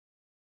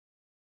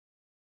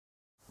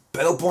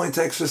pedal point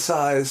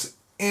exercise,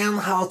 and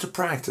how to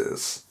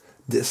practice.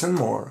 This and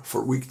more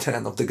for week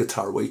 10 of the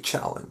Guitarway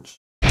challenge.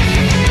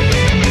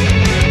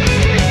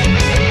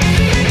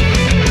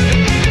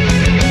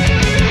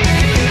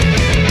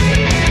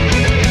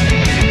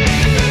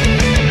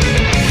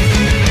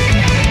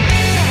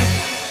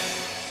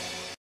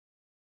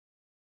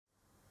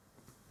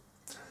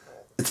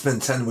 It's been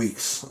 10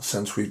 weeks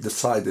since we've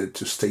decided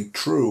to stay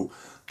true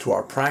to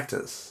our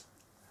practice.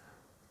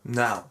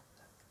 Now,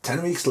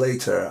 10 weeks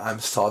later, I'm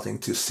starting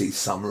to see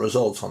some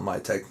results on my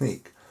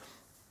technique.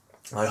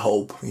 I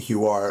hope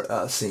you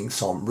are seeing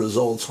some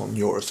results on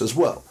yours as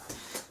well.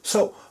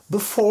 So,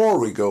 before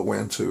we go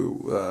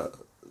into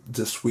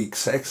this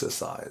week's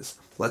exercise,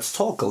 let's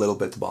talk a little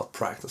bit about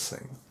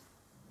practicing.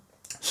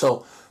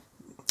 So,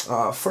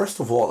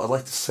 first of all, I'd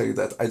like to say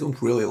that I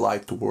don't really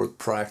like the word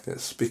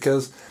practice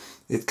because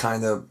it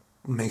kind of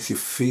makes you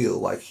feel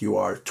like you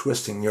are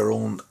twisting your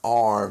own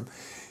arm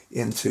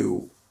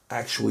into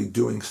actually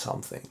doing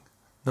something.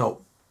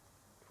 No,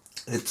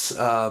 it's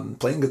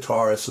playing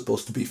guitar is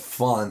supposed to be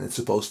fun. It's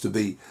supposed to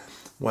be,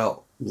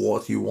 well,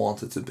 what you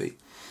want it to be.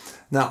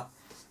 Now,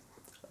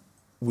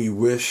 we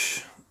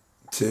wish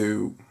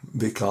to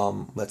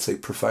become, let's say,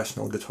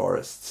 professional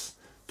guitarists,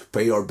 to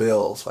pay our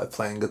bills by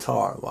playing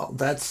guitar. Well,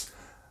 that's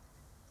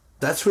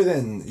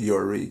within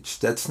your reach.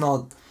 That's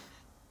not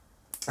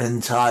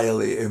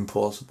entirely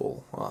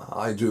impossible.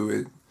 I do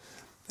it,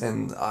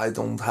 and I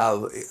don't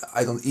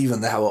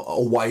even have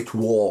a white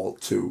wall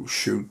to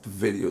shoot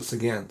videos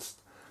against.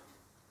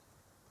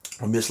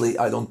 Obviously,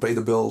 I don't pay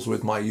the bills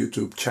with my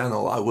YouTube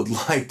channel. I would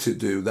like to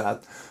do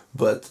that,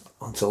 but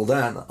until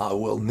then, I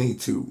will need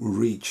to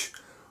reach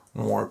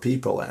more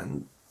people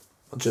and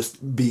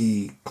just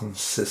be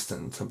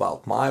consistent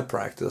about my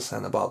practice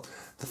and about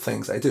the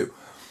things I do.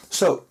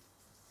 So,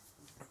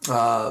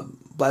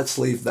 let's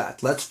leave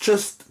that. Let's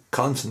just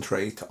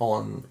concentrate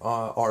on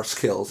our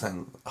skills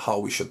and how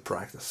we should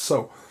practice.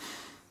 So,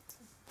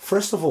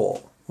 first of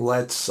all,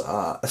 let's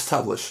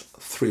establish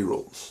 3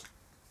 rules.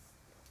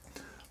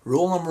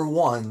 Rule number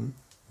 1,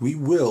 we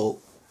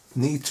will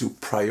need to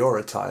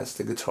prioritize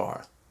the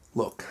guitar.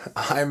 Look,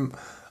 I'm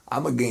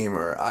a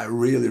gamer. I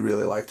really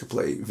like to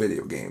play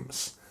video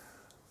games.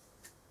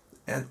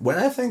 And when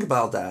I think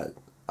about that,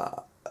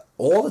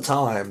 all the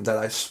time that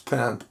I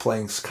spent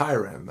playing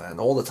Skyrim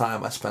and all the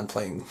time I spent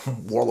playing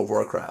World of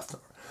Warcraft,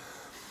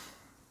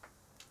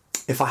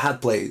 if I had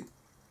played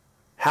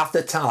half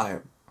the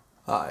time,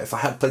 if I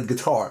had played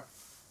guitar,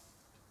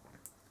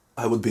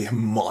 I would be a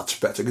much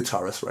better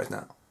guitarist right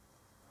now.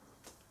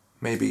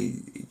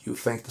 Maybe you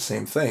think the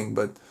same thing,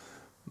 but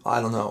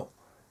I don't know.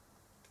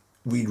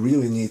 We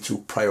really need to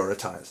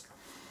prioritize.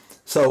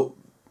 So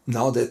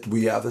now that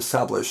we have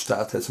established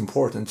that it's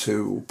important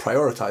to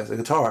prioritize the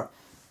guitar,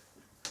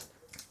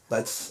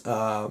 let's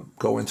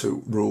go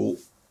into rule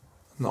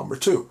number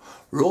 2.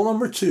 Rule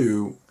number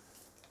 2,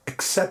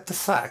 accept the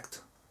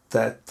fact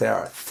that there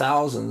are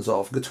thousands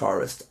of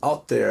guitarists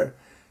out there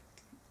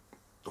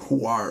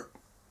who are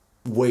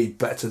way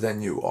better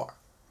than you are.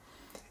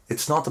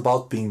 It's not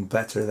about being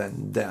better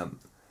than them.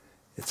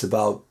 It's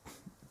about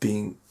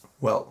being,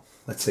 well,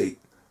 let's say,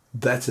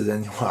 better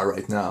than you are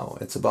right now.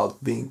 It's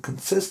about being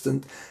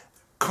consistent,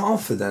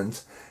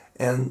 confident,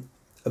 and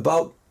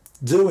about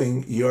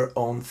doing your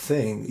own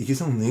thing. You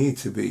don't need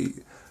to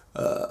be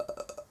an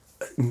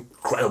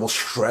incredible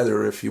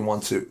shredder if you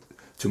want to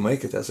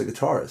make it as a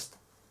guitarist.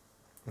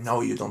 No,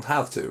 you don't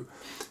have to.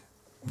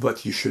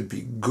 But you should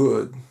be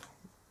good.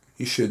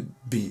 You should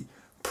be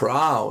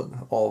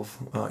proud of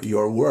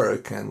your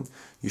work, and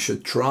you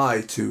should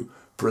try to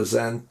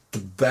present the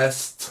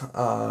best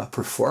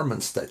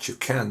performance that you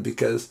can,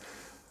 because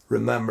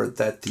remember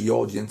that the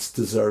audience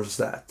deserves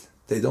that.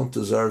 They don't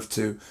deserve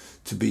to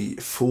be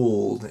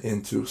fooled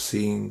into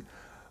seeing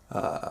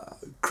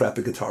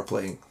crappy guitar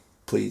playing.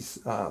 Please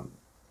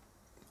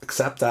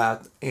accept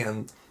that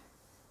and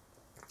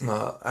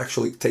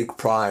actually take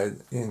pride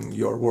in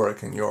your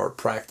work and your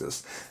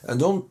practice, and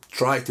don't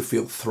try to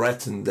feel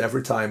threatened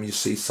every time you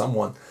see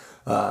someone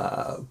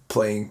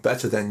playing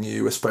better than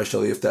you,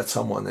 especially if that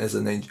someone is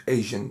an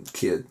Asian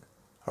kid.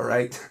 All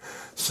right,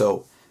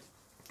 so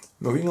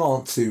moving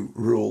on to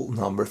rule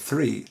number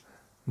 3.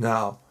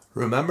 Now,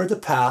 remember the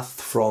path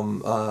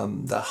from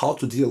the how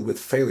to deal with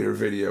failure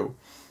video.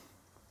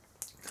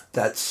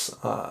 That's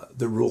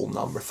the rule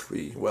number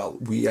 3. Well,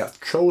 we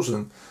have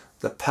chosen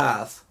the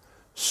path,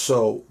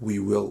 so we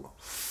will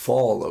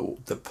follow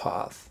the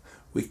path.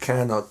 We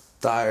cannot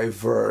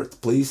divert.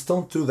 Please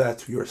don't do that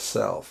to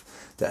yourself.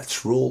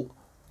 That's rule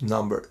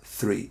number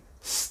 3.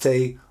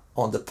 Stay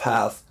on the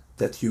path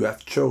that you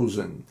have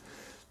chosen.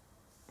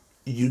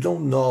 You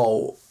don't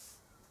know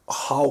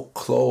how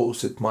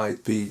close it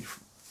might be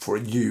for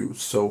you,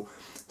 so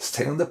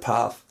stay on the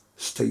path,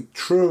 stay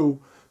true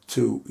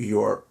to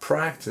your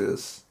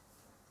practice,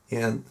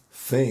 and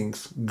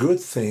good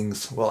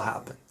things will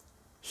happen.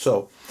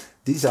 So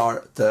these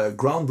are the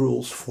ground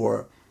rules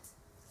for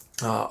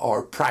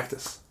our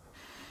practice.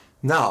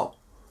 Now,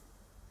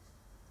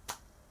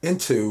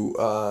 into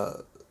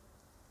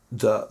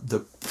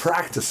the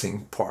practicing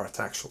part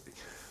actually.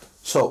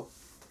 So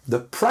the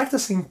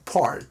practicing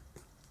part,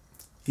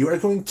 you are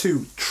going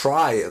to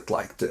try it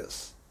like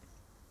this.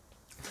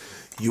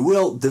 You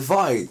will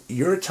divide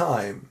your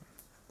time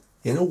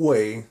in a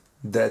way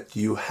that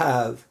you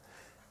have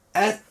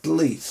at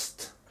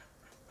least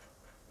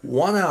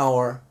 1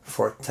 hour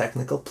for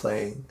technical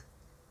playing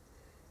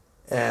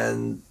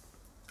and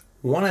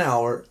 1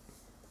 hour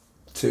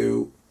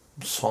to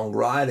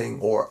songwriting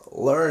or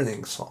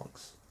learning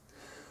songs.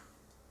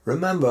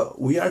 Remember,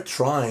 we are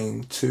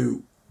trying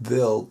to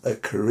build a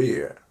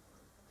career.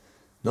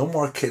 No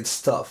more kid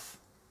stuff.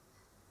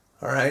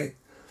 All right?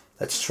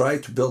 Let's try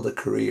to build a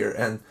career.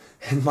 And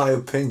in my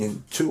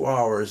opinion, 2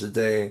 hours a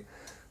day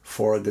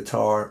for a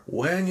guitar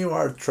when you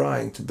are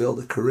trying to build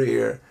a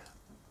career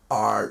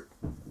are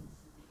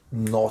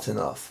not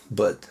enough.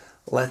 But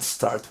let's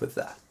start with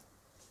that.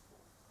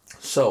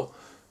 So,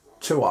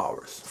 2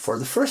 hours. For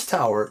the first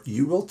hour,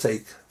 you will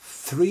take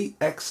 3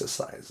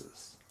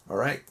 exercises. All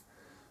right?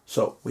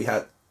 So we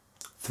had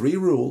 3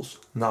 rules.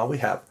 Now we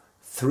have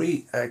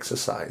 3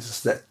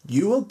 exercises that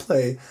you will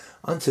play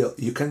until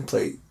you can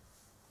play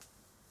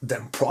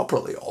them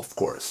properly, of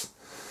course.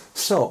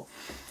 So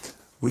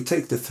we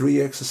take the 3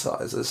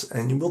 exercises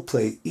and you will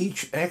play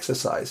each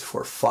exercise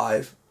for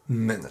 5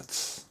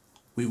 minutes.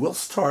 We will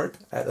start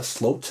at a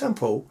slow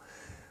tempo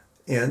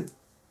and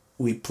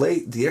we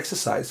play the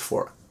exercise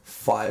for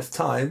 5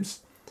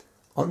 times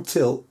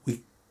until we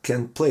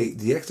can play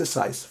the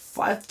exercise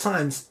 5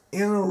 times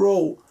in a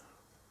row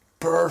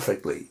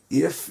perfectly.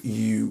 If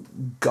you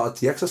got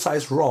the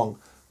exercise wrong,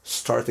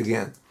 start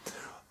again.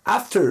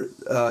 After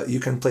you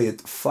can play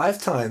it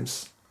 5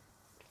 times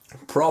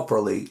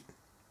properly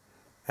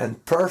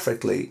and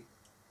perfectly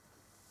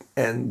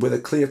and with a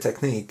clear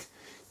technique,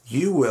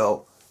 you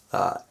will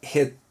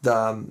hit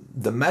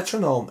the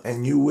metronome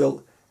and you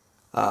will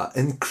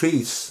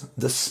increase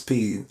the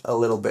speed a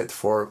little bit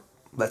for,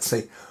 let's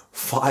say,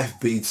 5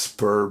 beats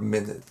per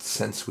minute,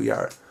 since we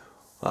are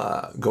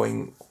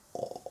going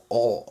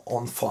all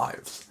on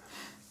 5s.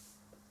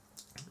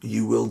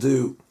 You will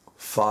do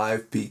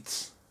 5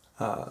 beats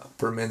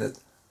per minute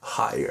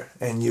higher,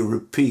 and you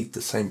repeat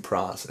the same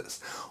process.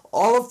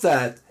 All of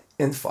that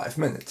in 5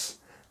 minutes.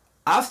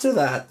 After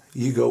that,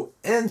 you go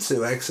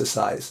into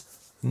exercise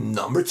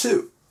number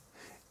 2,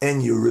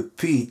 and you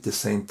repeat the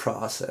same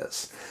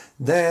process.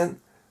 Then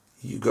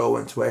you go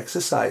into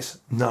exercise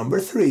number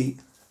 3,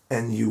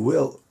 and you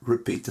will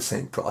repeat the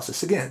same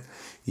process again.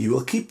 You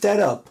will keep that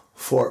up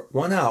for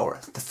 1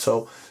 hour.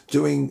 So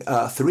doing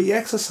 3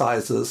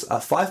 exercises,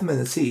 5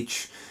 minutes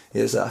each,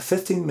 is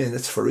 15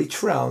 minutes for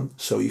each round.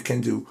 So you can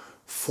do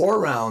 4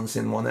 rounds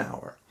in 1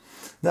 hour.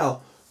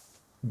 Now,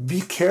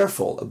 be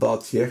careful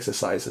about the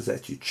exercises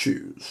that you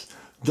choose.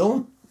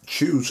 Don't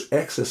choose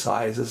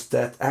exercises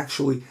that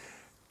actually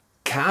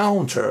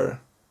counter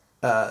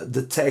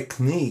the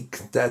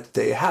technique that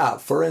they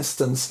have. For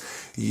instance,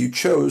 you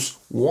chose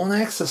one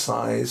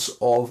exercise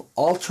of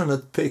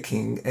alternate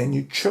picking and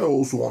you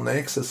chose one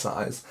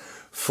exercise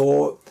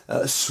for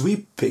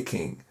sweep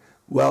picking.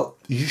 Well,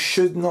 you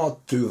should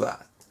not do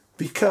that,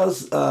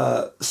 because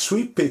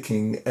sweep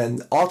picking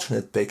and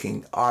alternate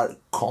picking are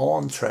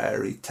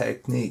contrary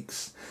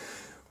techniques.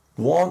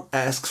 One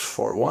asks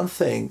for one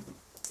thing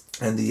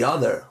and the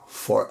other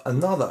for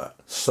another.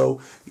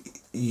 So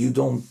you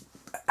don't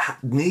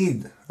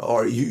need,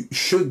 or you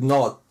should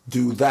not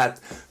do that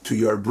to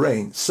your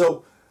brain.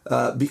 So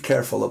be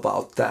careful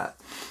about that.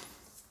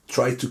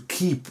 Try to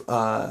keep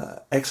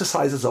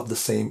exercises of the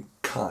same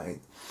kind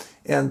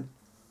and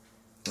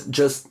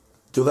just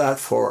do that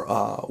for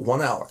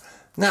 1 hour.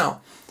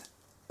 Now,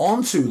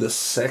 on to the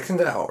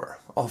second hour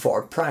of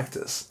our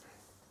practice.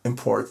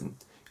 Important.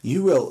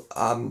 You will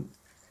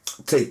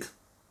take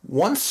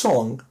one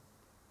song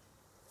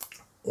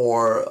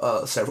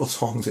or several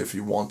songs if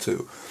you want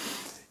to,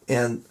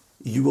 and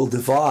you will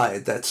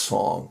divide that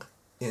song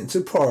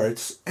into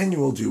parts, and you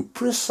will do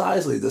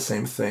precisely the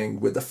same thing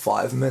with the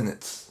 5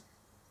 minutes.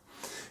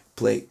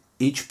 Play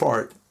each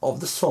part of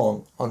the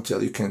song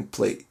until you can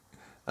play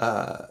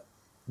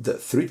the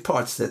 3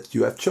 parts that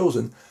you have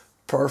chosen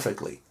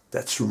perfectly.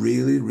 That's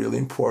really, really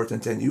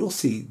important, and you will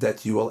see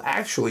that you will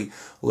actually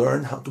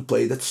learn how to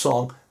play that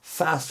song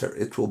faster.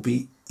 It will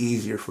be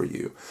easier for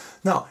you.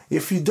 Now,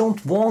 if you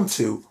don't want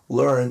to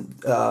learn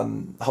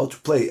how to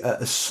play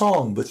a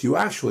song, but you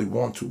actually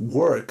want to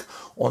work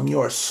on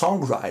your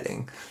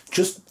songwriting,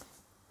 just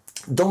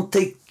don't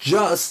take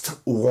just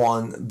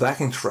one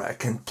backing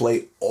track and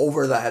play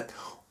over that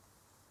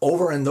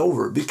over and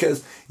over,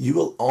 because you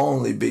will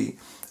only be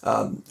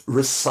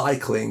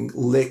recycling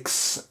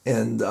licks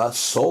and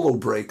solo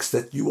breaks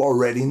that you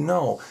already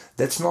know.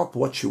 That's not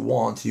what you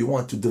want. You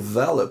want to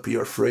develop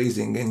your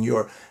phrasing and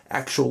your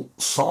actual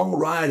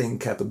songwriting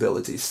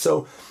capabilities.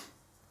 So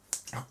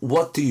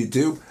what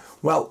do?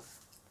 Well,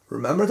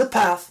 remember the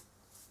path.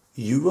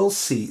 You will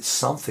see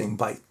something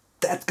by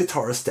that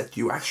guitarist that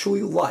you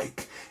actually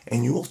like,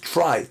 and you will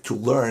try to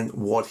learn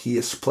what he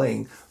is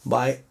playing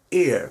by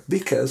ear,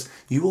 because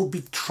you will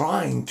be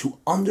trying to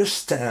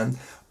understand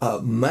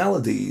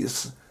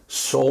melodies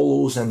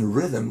solos and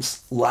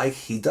rhythms like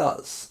he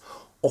does.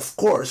 Of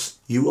course,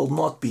 you will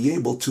not be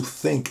able to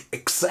think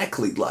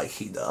exactly like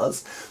he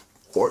does,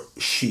 or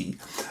she,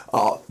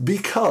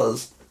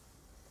 because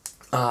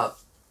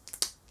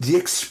the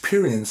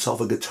experience of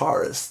a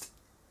guitarist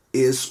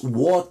is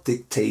what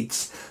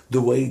dictates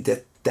the way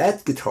that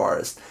that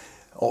guitarist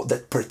or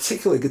that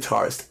particular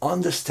guitarist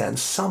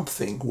understands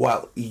something,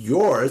 while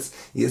yours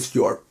is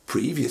your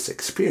previous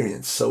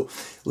experience. So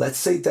let's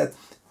say that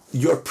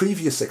your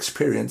previous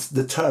experience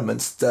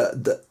determines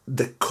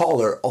the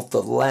color of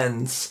the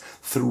lens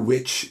through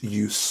which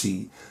you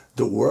see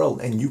the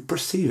world and you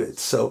perceive it.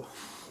 So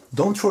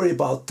don't worry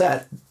about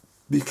that,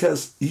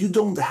 because you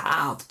don't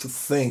have to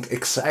think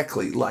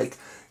exactly like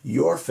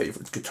your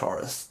favorite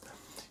guitarist.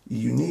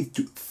 You need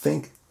to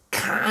think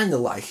kind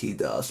of like he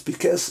does,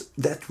 because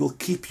that will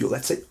keep you,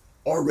 let's say,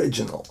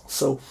 original.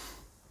 So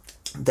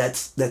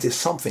that is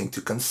something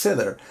to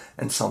consider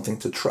and something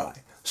to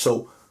try.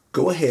 So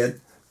go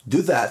ahead,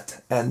 do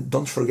that, and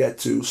don't forget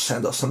to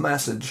send us a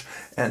message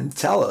and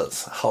tell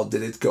us how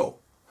did it go.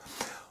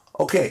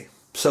 Okay,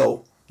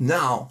 so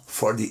now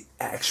for the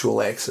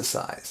actual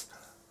exercise.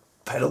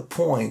 Pedal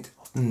point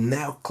of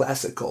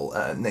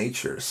neoclassical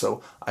nature.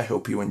 So I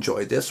hope you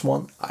enjoyed this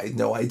one. I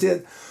know I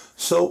did.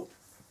 So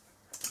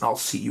I'll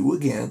see you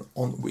again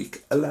on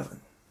week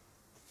 11.